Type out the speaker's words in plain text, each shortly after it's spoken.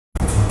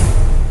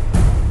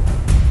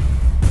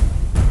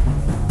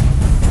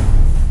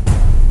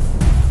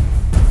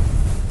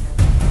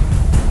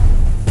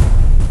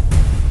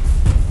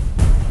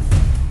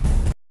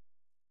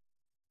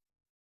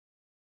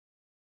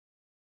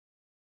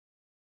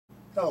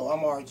Hello, I'm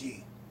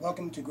RG.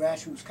 Welcome to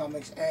Grassroots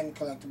Comics and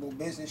Collectible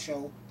Business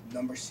Show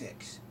number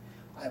 6.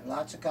 I have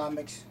lots of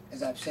comics.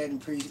 As I've said in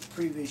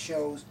previous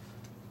shows,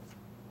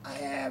 I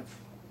have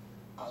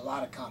a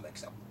lot of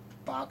comics. A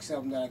box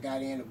of them that I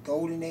got in of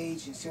Golden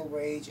Age and Silver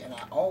Age, and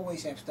I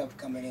always have stuff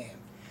coming in.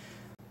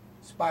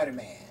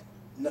 Spider-Man.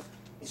 No,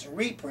 it's a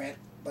reprint,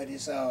 but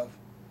it's of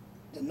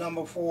the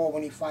number 4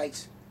 when he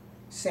fights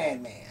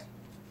Sandman.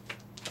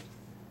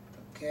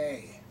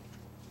 Okay.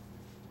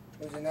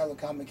 There's another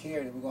comic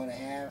here that we're going to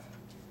have.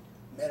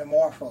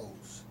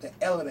 Metamorphose, the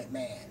Element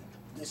Man.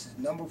 This is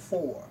number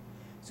 4.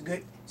 It's a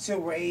good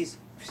Silver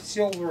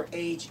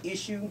Age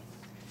issue.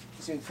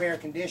 It's in fair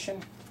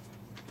condition.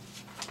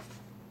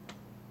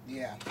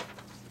 Yeah,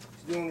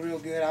 it's doing real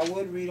good. I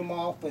would read them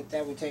off, but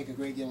that would take a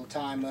great deal of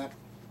time up.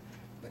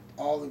 But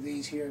all of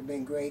these here have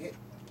been graded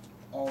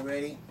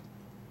already.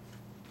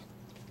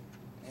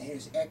 And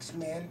here's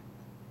X-Men.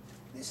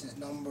 This is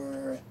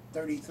number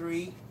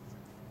 33.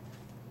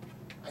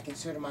 I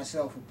consider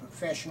myself a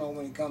professional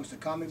when it comes to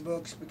comic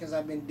books because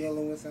I've been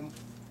dealing with them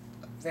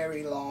a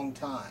very long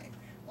time.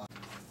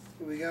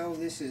 Here we go.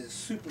 This is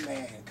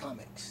Superman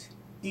comics.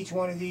 Each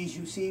one of these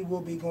you see will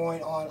be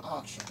going on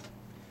auction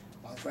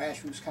on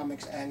Grassroots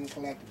Comics and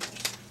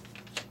Collectibles.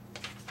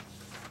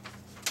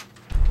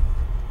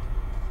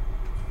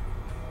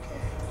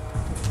 Okay.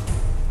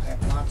 I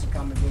have lots of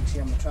comic books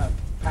here. I'm going to try to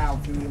pile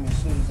through them as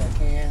soon as I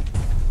can,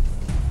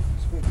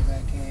 as quick as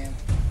I can.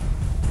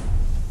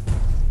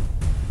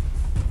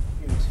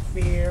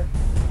 Fear,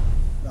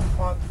 The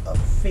Hunt of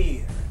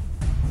Fear.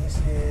 This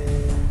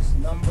is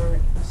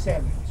number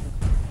 7.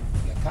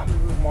 The comic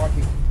book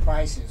market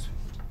prices,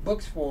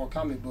 books for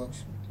comic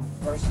books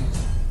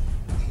versus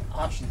the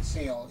auction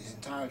sale is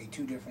entirely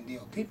two different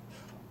deals. People,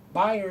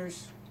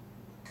 buyers,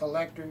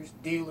 collectors,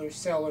 dealers,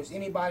 sellers,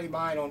 anybody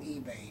buying on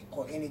eBay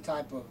or any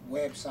type of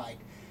website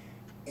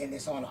and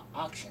it's on an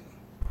auction,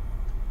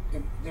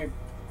 they're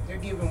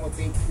given what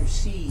they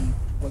perceive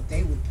what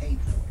they would pay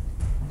for it.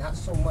 Not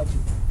so much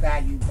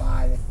valued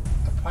by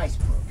a price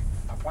book.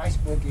 A price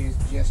book is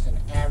just an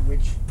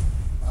average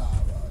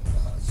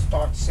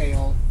start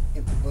sale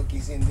if the book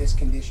is in this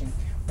condition.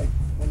 But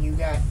when you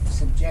got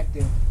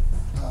subjective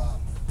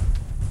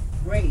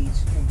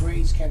grades, and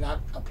grades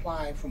cannot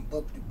apply from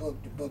book to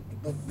book to book to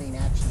book, being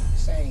actually the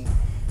same,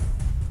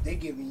 they're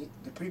giving you,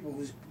 the people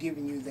who's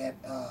giving you that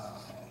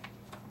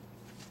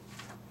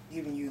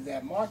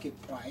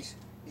market price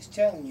is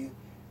telling you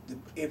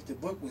if the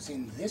book was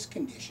in this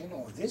condition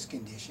or this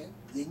condition,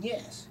 then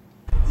yes,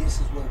 this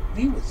is what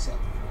we would sell it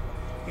for.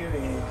 Here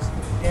is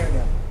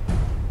Daredevil,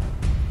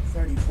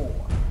 34.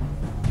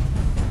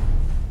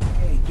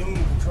 Okay, Doom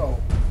Patrol.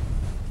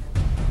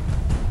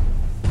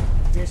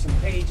 Here's some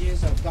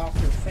pages of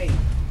Dr. Fate.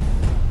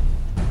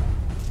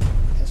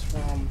 That's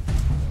from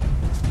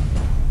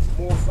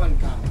More Fun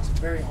Comics, a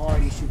very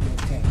hard issue to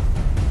obtain.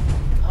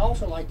 I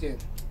also like to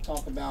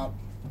talk about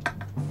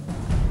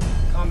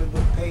comic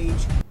book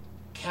page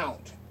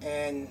count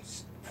and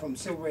from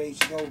Silver Age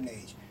to Golden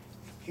Age.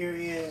 Here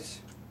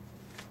is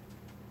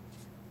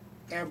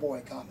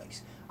Airboy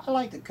Comics. I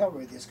like the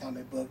cover of this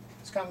comic book.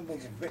 This comic book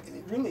is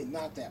really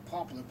not that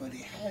popular, but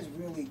it has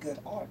really good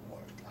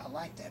artwork. I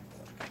like that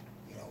book,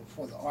 you know,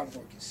 for the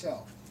artwork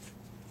itself.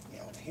 You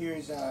know,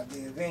 here's the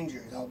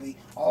Avengers.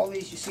 All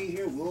these you see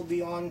here will be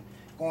going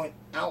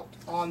out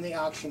on the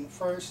auction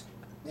first.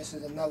 This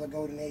is another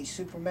Golden Age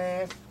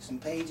Superman. Some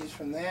pages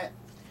from that.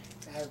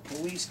 I have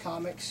Police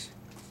Comics.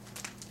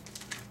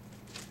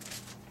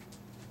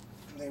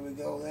 There we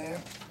go there.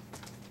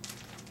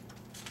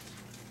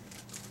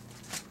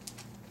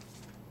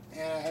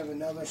 And I have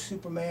another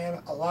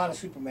Superman. A lot of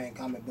Superman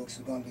comic books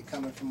are going to be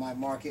coming from my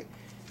market,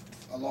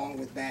 along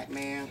with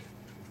Batman.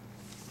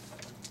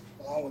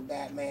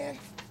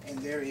 And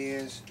there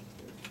is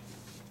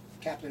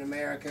Captain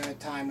America,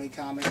 Timely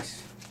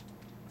Comics.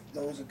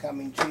 Those are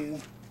coming too.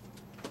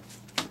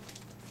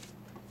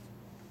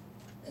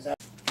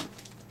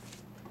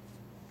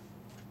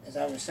 As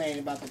I was saying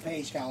about the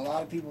page count, a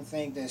lot of people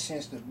think that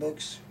since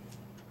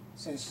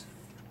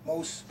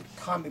most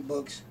comic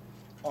books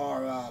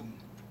are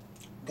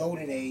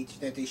Golden Age,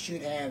 that they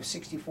should have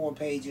 64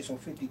 pages or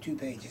 52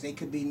 pages.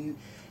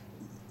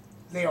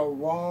 They are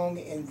wrong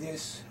in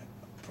this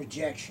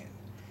projection.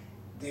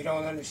 They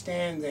don't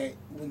understand that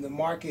when the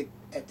market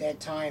at that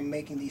time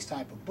making these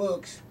type of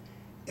books,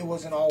 it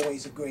wasn't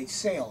always a great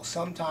sale.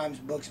 Sometimes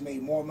books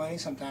made more money,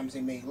 sometimes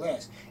they made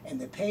less.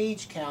 And the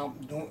page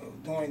count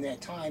during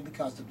that time,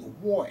 because of the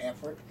war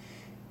effort,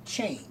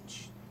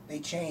 changed. They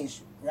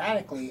changed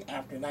radically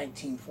after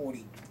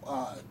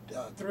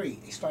 1943.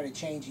 They started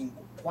changing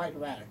quite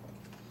radically.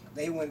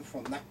 They went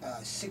from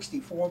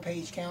 64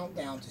 page count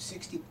down to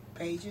 60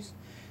 pages,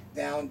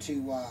 down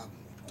to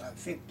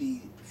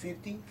 50,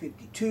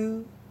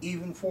 52,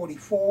 even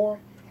 44.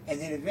 And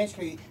then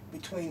eventually,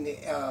 between the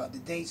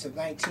dates of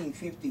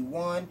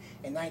 1951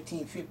 and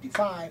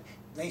 1955,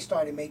 they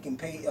started making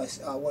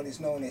what is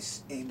known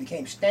as, it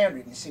became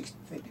standard in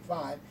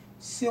 1955,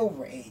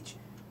 Silver Age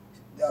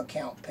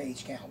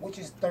page count, which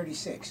is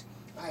 36.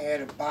 I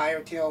had a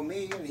buyer tell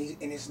me,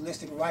 and it's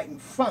listed right in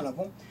front of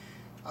them,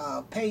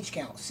 page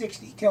count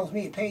 60. He tells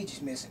me a page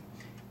is missing.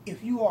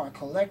 If you are a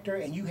collector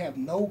and you have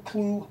no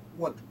clue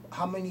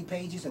how many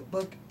pages a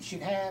book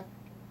should have,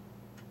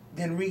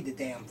 then read the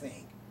damn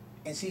thing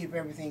and see if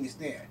everything is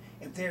there.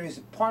 If there is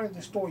a part of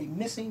the story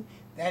missing,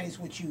 that is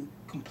what you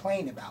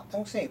complain about.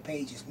 Don't say a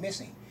page is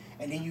missing,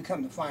 and then you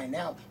come to find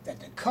out that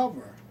the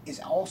cover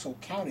is also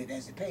counted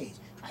as a page.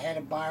 I had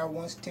a buyer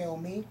once tell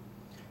me,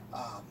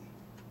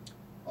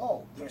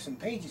 oh, there's some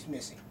pages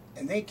missing,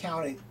 and they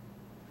counted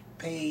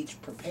page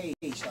per page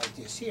like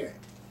this here.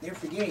 They're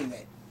forgetting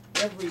that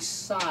every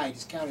side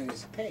is counted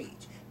as a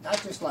page,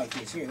 not just like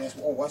this here. That's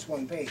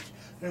one page.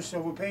 There's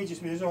several pages.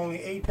 There's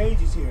only 8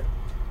 pages here.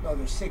 No,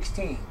 there's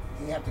 16.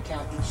 You have to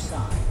count each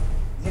side.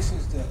 This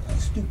is the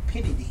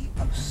stupidity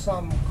of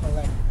some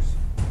collectors.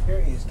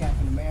 Here is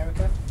Captain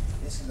America.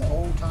 This is an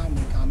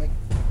old-timey comic.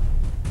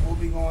 Will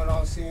be going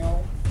on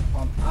sale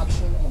on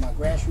auction on my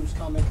Grassroots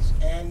Comics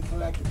and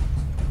Collectibles.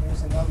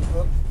 Here's another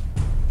book.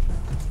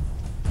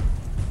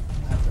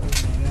 I have to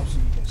open it up so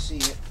you can see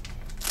it.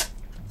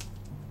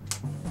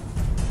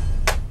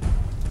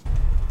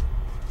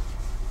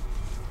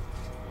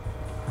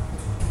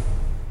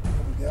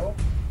 There we go.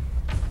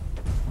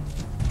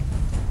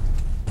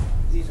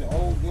 These are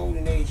old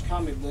Golden Age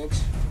comic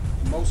books.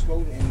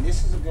 And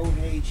this is a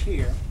Golden Age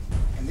here.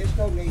 And this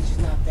Golden Age is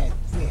not that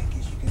thick.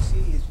 As you can see,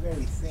 it's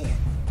very thin.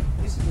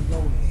 This is a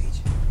Golden Age,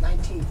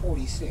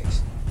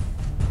 1946.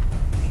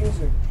 Here's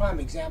a prime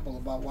example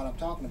about what I'm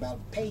talking about,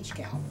 page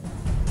count.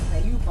 Now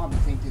you probably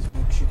think this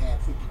book should have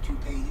 52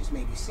 pages,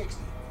 maybe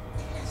 60.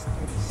 It has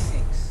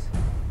 36.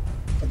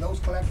 For those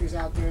collectors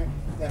out there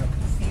that are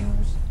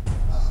confused,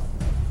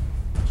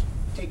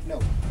 take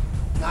note.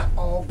 Not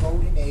all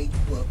Golden Age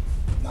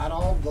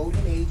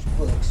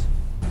books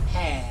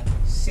have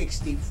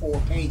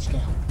 64 page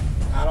count.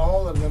 Not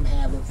all of them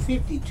have a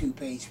 52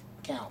 page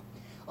count.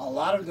 A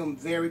lot of them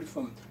varied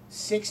from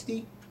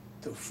 60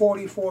 to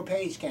 44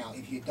 page count.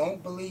 If you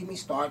don't believe me,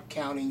 start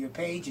counting your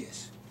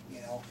pages.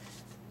 You know,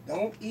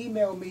 don't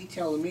email me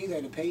telling me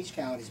that a page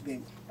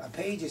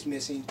is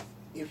missing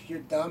if your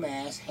dumb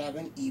ass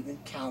haven't even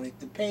counted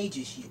the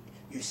pages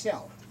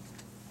yourself.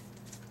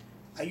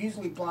 I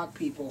usually block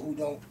people who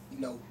don't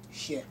know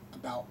shit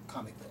about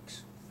comic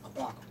books. I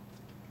block them.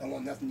 I don't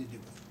want nothing to do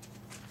with them.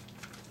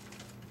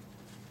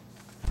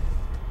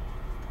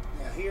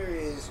 Now here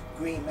is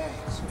Green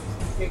Mass, a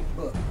thick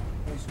book.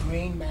 There's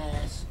Green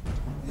Mass.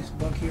 This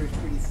book here is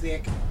pretty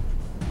thick.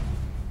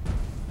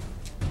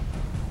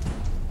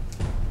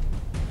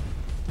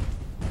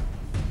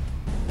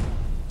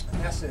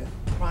 And that's a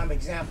prime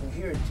example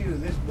here too.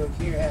 This book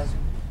here has,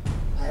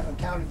 I haven't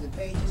counted the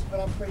pages, but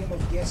I'm pretty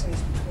much guessing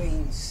it's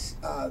between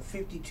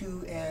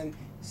 52 and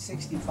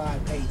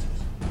 65 pages.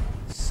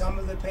 Some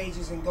of the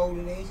pages in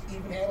Golden Age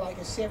even had like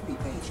a 70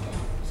 page count.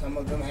 Some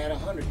of them had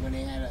 100 when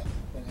they had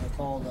what they're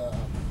called a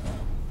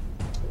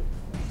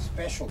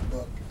special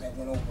book that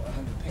went over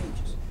 100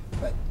 pages.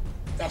 But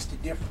that's the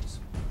difference.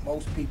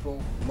 Most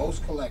people,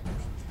 most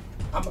collectors.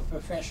 I'm a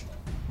professional.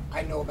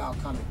 I know about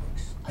comic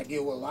books. I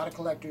deal with a lot of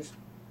collectors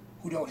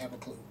who don't have a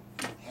clue.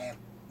 Have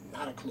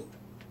not a clue.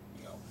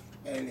 You know,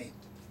 and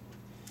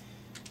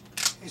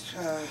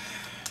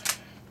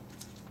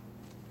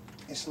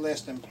it's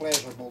less than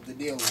pleasurable to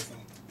deal with them.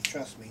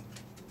 Trust me,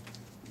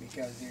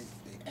 because they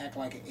act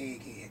like an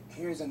egghead.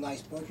 Here's a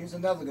nice book. Here's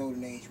another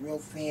Golden Age, real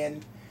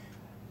thin.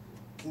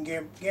 Can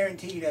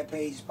guarantee you that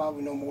page is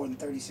probably no more than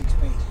 36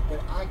 pages. But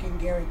I can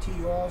guarantee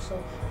you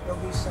also there'll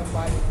be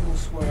somebody who will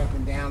swear up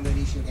and down that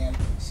he should have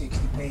 60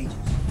 pages.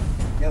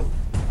 No,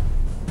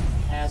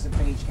 it has a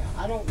page count.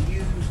 I don't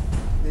use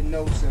the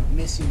notes of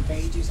missing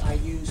pages. I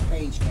use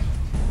page count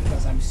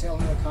because I'm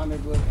selling a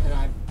comic book and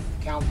I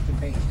count the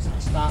pages. I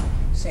stop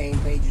saying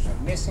pages are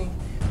missing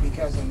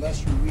because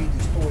unless you read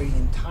the story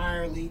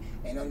entirely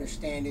and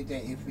understand it,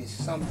 that if it's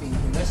something,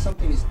 unless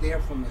something is there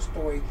from the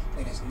story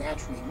that is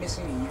naturally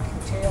missing and you can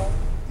tell,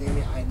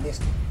 then I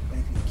missed it. But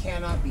if it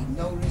cannot be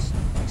noticed,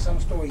 like some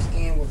stories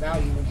end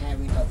without even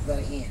having a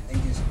the end. They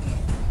just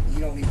end. You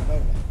don't even know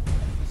that.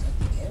 It's at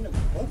the end of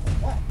the book or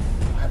what?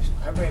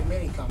 I've read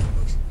many comic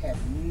books, have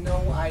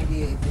no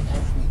idea if it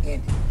actually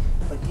ended.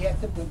 But yet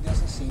the book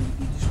doesn't seem to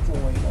be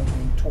destroyed or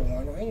been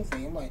torn or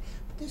anything. I'm like,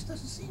 but this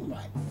doesn't seem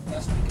right.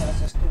 That's because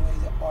that's the way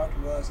the art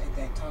was at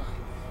that time.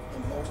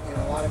 And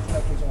a lot of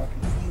collectors are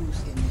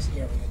confused in this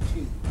area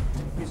too.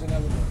 Here's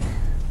another book.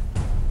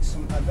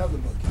 Another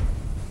book here.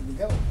 Here we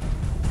go.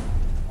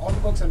 All the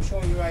books I'm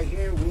showing you right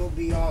here will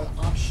be on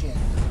auction.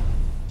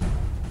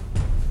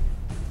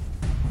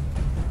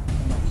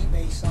 On my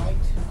eBay site,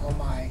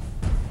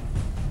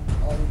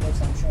 all the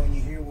books I'm showing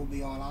you here will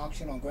be on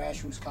auction on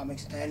Grassroots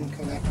Comics and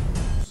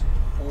Collectibles.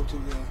 Go to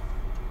the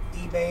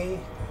eBay,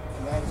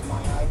 and that is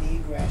my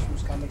ID,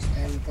 Grassroots Comics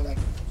and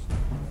Collectibles.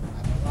 I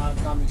have a lot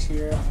of comics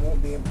here. I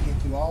won't be able to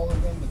get through all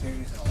of them, but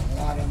there's a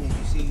lot of them. As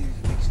you see, there's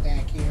a big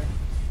stack here.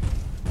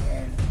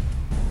 And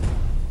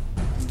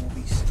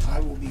I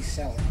will be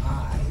selling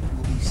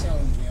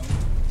them.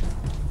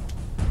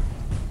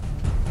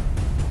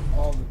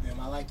 All of them.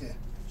 I like to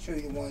show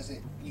you the ones that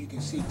you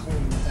can see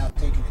clearly without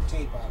taking the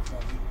tape off from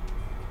you.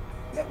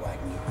 That way I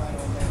can get right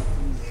on down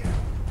through there.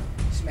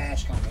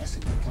 Smash comic, that's a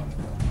good comic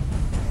book.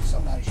 If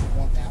somebody should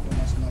want that one,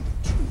 that's number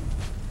 2.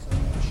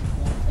 Someone should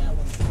want that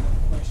one,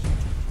 no question.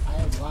 I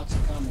have lots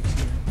of comics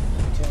here.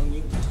 I'm telling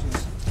you, it's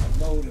just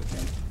a load of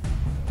them.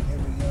 There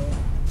we go.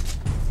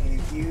 And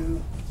if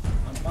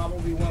I'm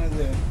probably one of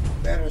the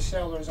better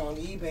sellers on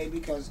eBay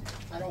because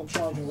I don't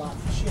charge a lot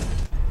for shipping.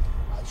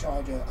 I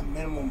charge a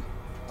minimum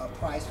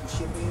price for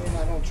shipping, and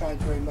I don't charge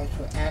very much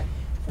for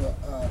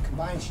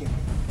combined shipping.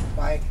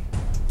 My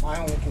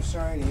only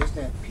concern is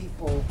that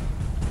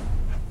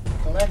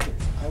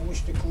collectors, I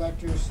wish the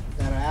collectors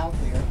that are out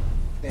there,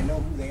 that know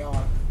who they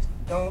are,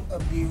 don't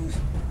abuse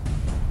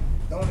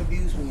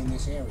me in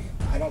this area.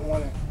 I don't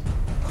want to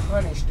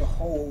punish the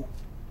whole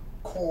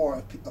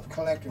core of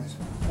collectors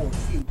for a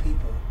few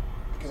people,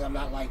 because I'm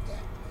not like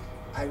that.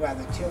 I'd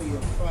rather tell you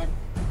up front,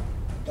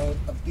 don't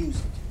abuse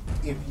it.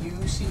 If you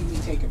see me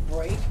take a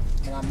break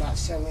and I'm not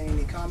selling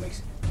any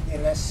comics,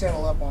 then let's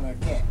settle up on our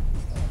debt.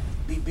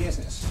 Be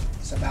business.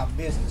 It's about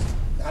business,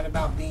 not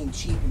about being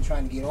cheap and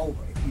trying to get over.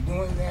 If you're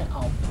doing that,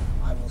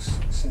 I will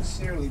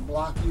sincerely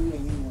block you,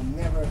 and you will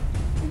never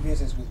do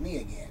business with me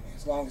again,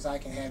 as long as I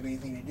can have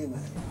anything to do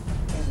with it.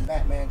 There's a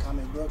Batman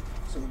comic book,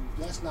 so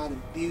let's not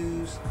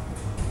abuse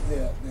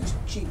the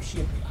cheap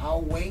shipping.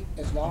 I'll wait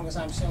as long as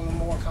I'm selling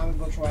more comic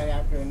books right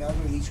after another,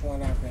 each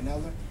one after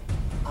another.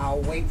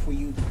 I'll wait for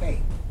you to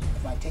pay.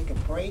 If I take a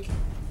break,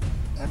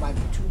 that might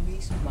be 2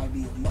 weeks, it might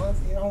be a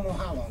month, I don't know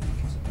how long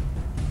it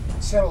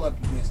is. Settle up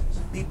your business.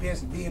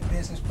 Be a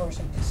business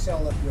person and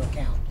settle up your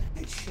account.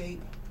 Good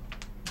shape.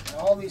 And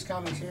all these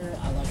comics here,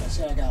 like I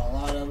said, I got a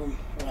lot of them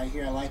right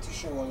here. I like to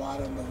show a lot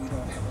of them, but we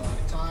don't have a lot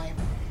of time.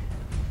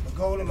 But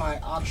go to my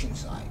auction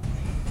site.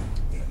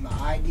 My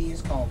ID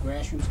is called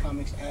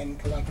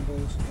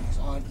grassrootscomicandcollectibles, and it's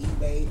on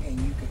eBay, and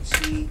you can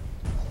see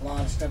a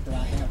lot of stuff that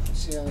I have for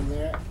sale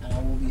there. And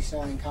I will be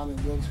selling comic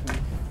books for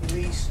at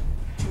least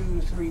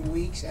 2 to 3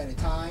 weeks at a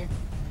time.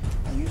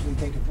 I usually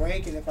take a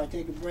break, and if I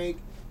take a break,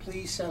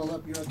 please settle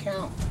up your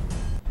account.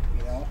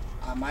 You know,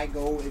 I might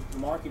go, if the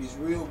market is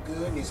real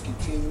good and it's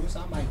continuous,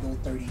 I might go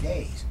 30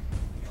 days.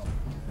 You know,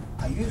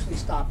 I usually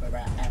stop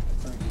around after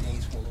 30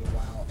 days for a little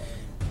while,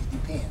 and it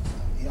depends.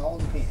 It all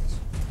depends.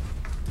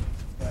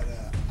 But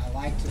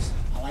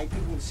I like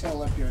people to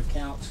settle up your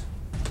accounts.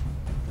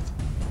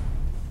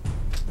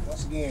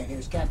 Once again,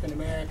 here's Captain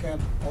America,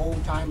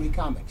 old timely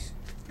comics.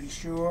 Be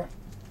sure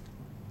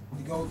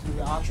to go to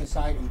the auction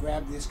site and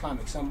grab this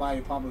comic. Somebody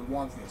probably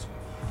wants this one.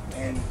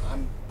 And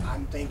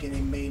I'm thinking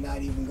it may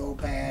not even go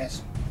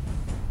past,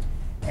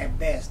 at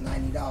best,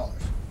 $90.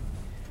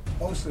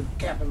 Most of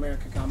Captain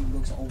America comic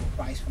books are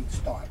overpriced from the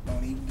start.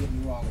 Don't even get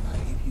me wrong about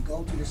it. If you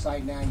go to the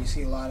site now and you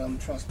see a lot of them,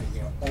 trust me,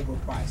 they're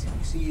overpriced. If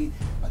you see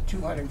a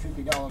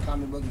 $250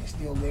 comic book and it's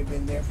still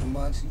been there for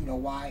months, you know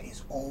why?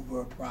 It's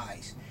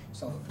overpriced.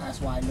 So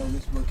that's why I know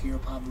this book here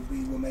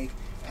probably will make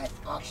at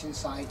auction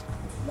site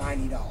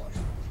 $90.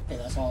 Okay,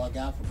 that's all I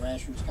got for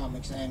Grassroots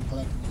Comics and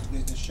Collectibles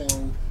Business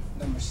Show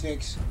number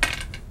 6.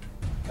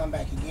 Come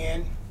back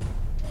again,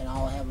 and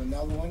I'll have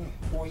another one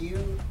for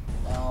you.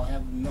 I'll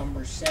have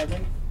number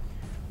 7.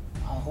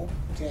 I hope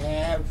to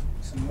have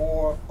some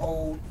more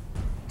old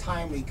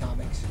timely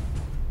comics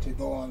to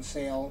go on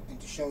sale and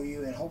to show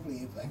you, and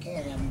hopefully if I can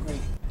have them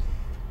graded.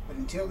 But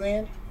until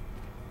then,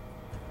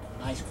 have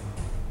a nice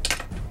one.